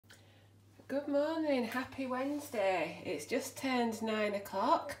Good morning, happy Wednesday. It's just turned 9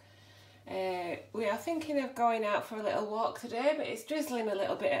 o'clock. We are thinking of going out for a little walk today, but it's drizzling a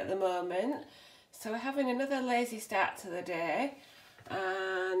little bit at the moment. So we're having another lazy start to the day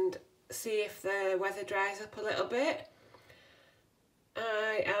and see if the weather dries up a little bit.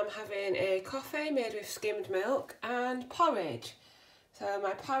 I am having a coffee made with skimmed milk and porridge. So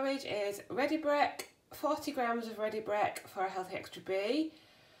my porridge is Ready Brek, 40 grams of Ready Brek for a healthy extra B,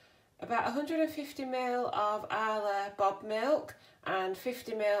 about 150 ml of Arla Bob milk and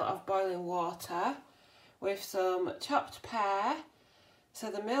 50 ml of boiling water with some chopped pear. So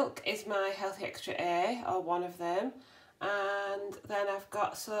the milk is my healthy extra A, or one of them, and then I've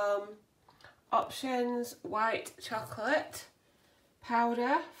got some Options white chocolate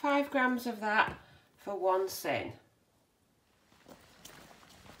powder, 5 grams of that for 1 sin.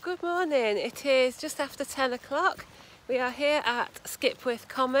 Good morning, it is just after 10 o'clock. We are here at Skipwith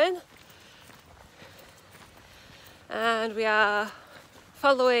Common and we are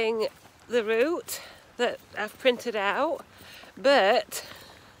following the route that I've printed out, but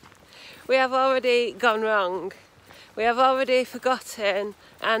we have already gone wrong. We have already forgotten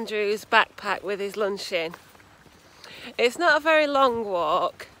Andrew's backpack with his lunch in. It's not a very long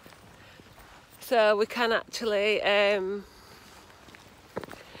walk, so we can actually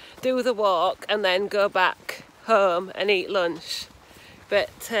do the walk and then go back home and eat lunch. But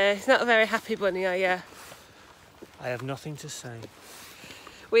he's not a very happy bunny, are you? I have nothing to say.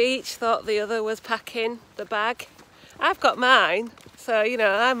 We each thought the other was packing the bag. I've got mine, so you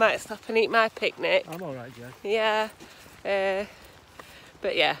know, I might stop and eat my picnic. I'm alright, Jack. Yeah,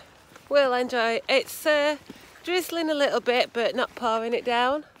 but yeah, we'll enjoy it. It's drizzling a little bit, but not pouring it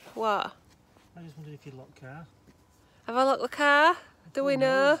down. What? I just wondered if you'd locked the car. Have I locked the car? Do we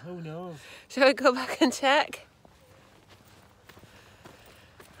know? Who knows? Shall we go back and check?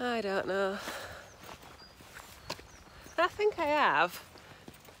 I don't know. I think I have.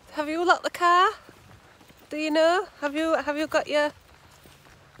 Have you locked the car? Do you know? Have you got your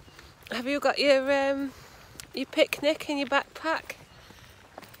picnic in your backpack?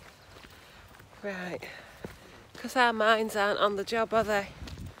 Right. Because our minds aren't on the job, are they?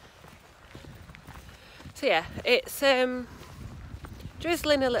 So yeah, it's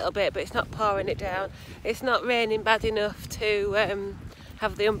drizzling a little bit, but it's not pouring it down. It's not raining bad enough to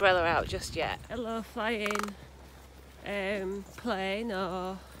have the umbrella out just yet. A low flying plane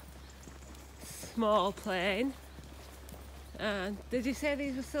or small plane. And did you say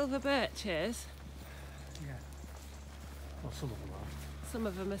these were silver birches? Yeah. Well, some of them are. Some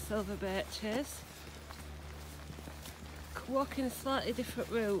of them are silver birches. Walking a slightly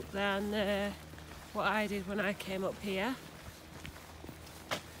different route than what I did when I came up here.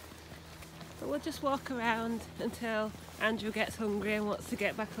 But we'll just walk around until Andrew gets hungry and wants to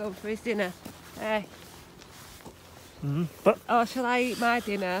get back home for his dinner. Hey. But or shall I eat my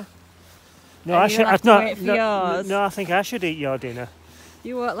dinner? no, I should. Wait for yours. No, I think I should eat your dinner.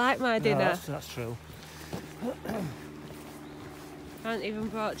 You won't like my dinner. No, that's true. I haven't even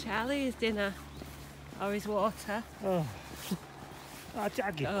brought Charlie his dinner or his water. Oh, I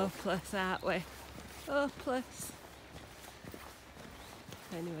give up. Hopeless, aren't we? Hopeless.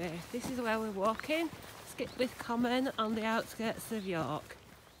 Anyway, this is where we're walking. Skipwith Common on the outskirts of York.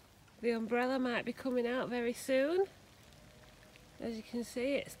 The umbrella might be coming out very soon. As you can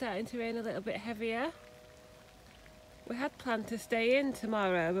see, it's starting to rain a little bit heavier. We had planned to stay in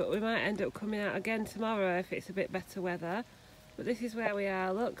tomorrow, but we might end up coming out again tomorrow if it's a bit better weather. But this is where we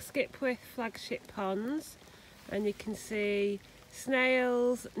are. Look, Skipwith Flagship Ponds, and you can see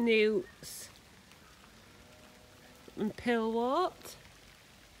snails, newts and pillwort.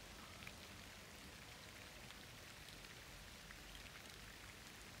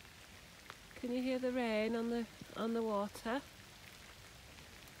 Can you hear the rain on the water?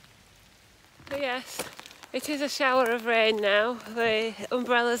 But yes, it is a shower of rain now. The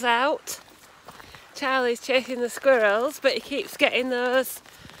umbrella's out. Charlie's chasing the squirrels, but he keeps getting those,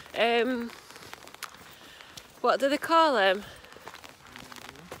 what do they call them?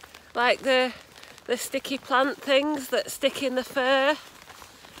 Like the sticky plant things that stick in the fur.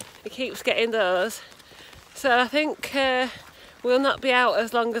 He keeps getting those. So I think we'll not be out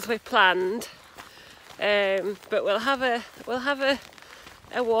as long as we planned, but we'll have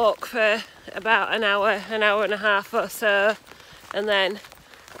a walk for about an hour and a half or so, and then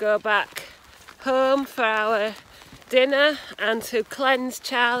go back home for our dinner and to cleanse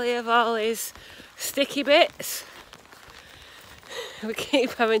Charlie of all his sticky bits. We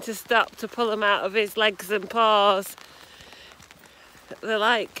keep having to stop to pull them out of his legs and paws. They're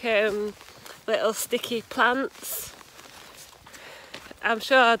like little sticky plants. I'm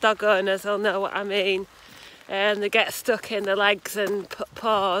sure dog owners will know what I mean. And they get stuck in the legs and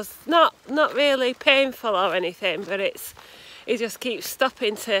paws. Not really painful or anything, but he just keeps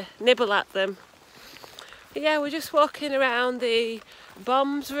stopping to nibble at them. But yeah, we're just walking around the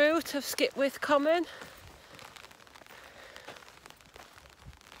Bombs route of Skipwith Common.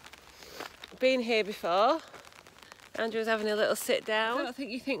 Been here before. Andrew's having a little sit down. I don't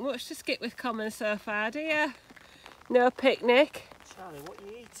think you think much to Skipwith Common so far, do you? No picnic. Charlie, what are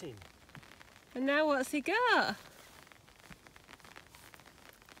you eating? And now what's he got?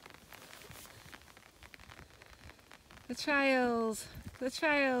 The trials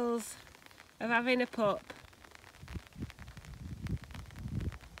of having a pup.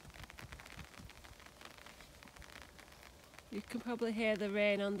 You can probably hear the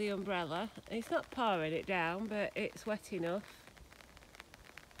rain on the umbrella. It's not pouring it down, but it's wet enough.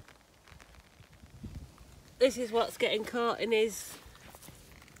 This is what's getting caught in his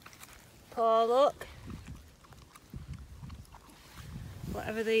paw, look.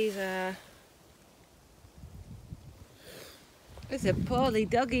 Whatever these are. There's a poorly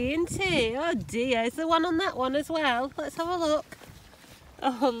doggy, isn't he? Oh dear, is there one on that one as well? Let's have a look.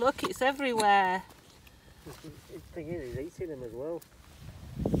 Oh look, it's everywhere. The thing is, he's eating them as well.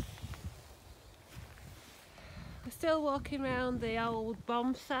 We're still walking around the old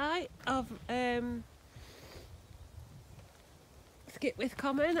bomb site of Skipwith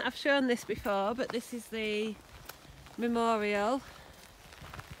Common. I've shown this before, but this is the memorial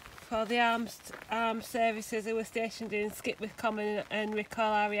for the armed services who were stationed in Skipwith Common and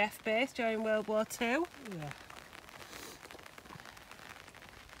Rickhall RAF base during World War II. Yeah.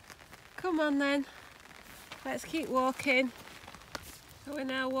 Come on then, let's keep walking. So we're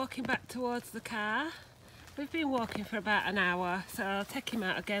now walking back towards the car. We've been walking for about an hour, so I'll take him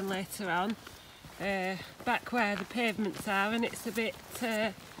out again later on. Back where the pavements are, and it's a bit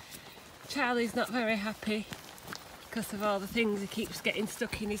Charlie's not very happy because of all the things he keeps getting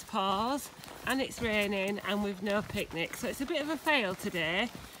stuck in his paws, and it's raining and we've no picnic, so it's a bit of a fail today,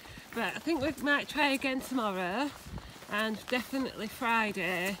 but I think we might try again tomorrow, and definitely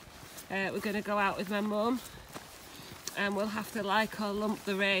Friday we're going to go out with my mum, and we'll have to like or lump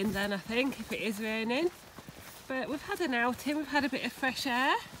the rain then, I think, if it is raining. But we've had an outing, we've had a bit of fresh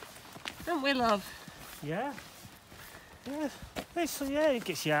air, haven't we, love? Yeah. Yeah. Yeah, it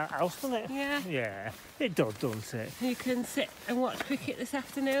gets you out house, doesn't it? Yeah. Yeah. It does, doesn't it? You can sit and watch cricket this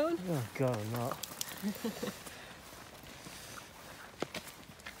afternoon. Oh God, I'm not.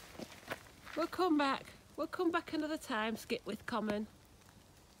 We'll come back. We'll come back another time, Skipwith Common.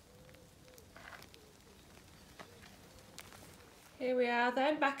 Here we are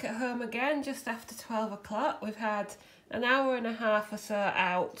then, back at home again, just after 12 o'clock. We've had an hour and a half or so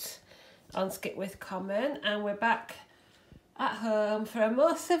out on Skipwith Common, and we're back at home for a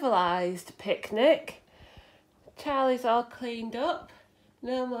more civilised picnic. Charlie's all cleaned up,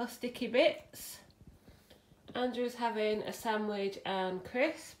 no more sticky bits. Andrew's having a sandwich and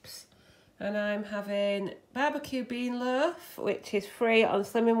crisps, and I'm having barbecue bean loaf, which is free on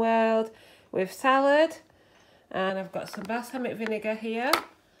Slimming World, with salad. And I've got some balsamic vinegar here,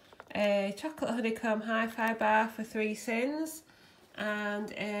 a chocolate honeycomb hi-fi bar for 3 sins,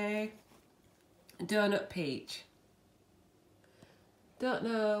 and a donut peach. Don't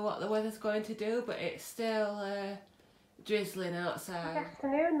know what the weather's going to do, but it's still drizzling outside. Good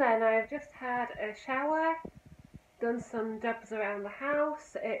afternoon then, I've just had a shower, done some jobs around the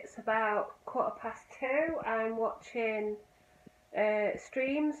house. It's about 2:15. I'm watching live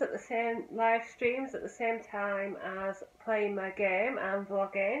streams at the same time as playing my game and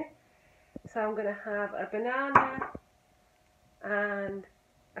vlogging. So I'm going to have a banana and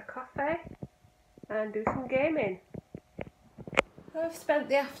a coffee and do some gaming. I've spent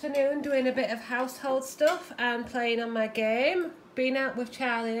the afternoon doing a bit of household stuff and playing on my game. Been out with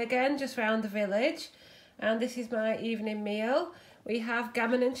Charlie again, just round the village, and this is my evening meal. We have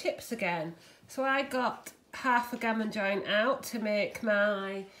gammon and chips again. So I got half a gammon joint out to make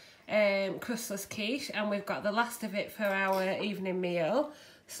my crustless quiche, and we've got the last of it for our evening meal.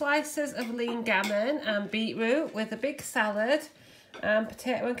 Slices of lean gammon and beetroot with a big salad and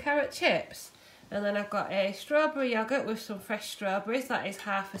potato and carrot chips. And then I've got a strawberry yoghurt with some fresh strawberries, that is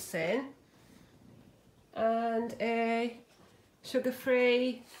half a sin, and a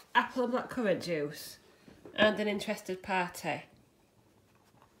sugar-free apple and blackcurrant juice, and an interested party.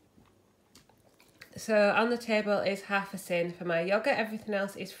 So on the table is half a sin for my yoghurt, everything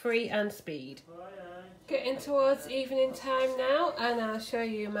else is free and speed. Getting towards evening time now, and I'll show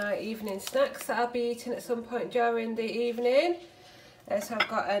you my evening snacks that I'll be eating at some point during the evening. So I've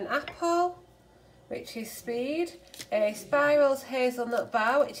got an apple, which is Speed, a Spirals hazelnut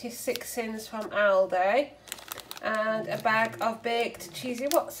bar, which is 6 sins from Aldi, and a bag of baked cheesy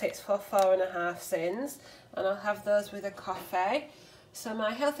Wotsits for 4.5 sins, and I'll have those with a coffee. So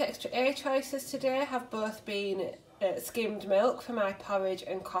my Health Extra A choices today have both been skimmed milk for my porridge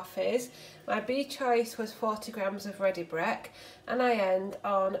and coffees. My B choice was 40 grams of ready breck, and I end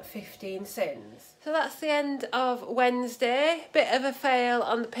on 15 sins. So that's the end of Wednesday. Bit of a fail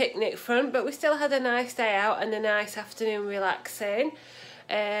on the picnic front, but we still had a nice day out and a nice afternoon relaxing.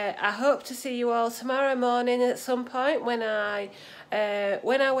 I hope to see you all tomorrow morning at some point when I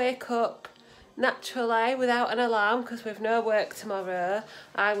wake up naturally without an alarm, because we've no work tomorrow.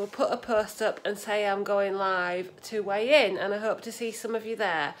 I will put a post up and say I'm going live to weigh in, and I hope to see some of you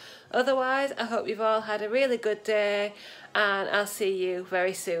there. Otherwise, I hope you've all had a really good day, and I'll see you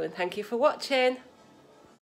very soon. Thank you for watching.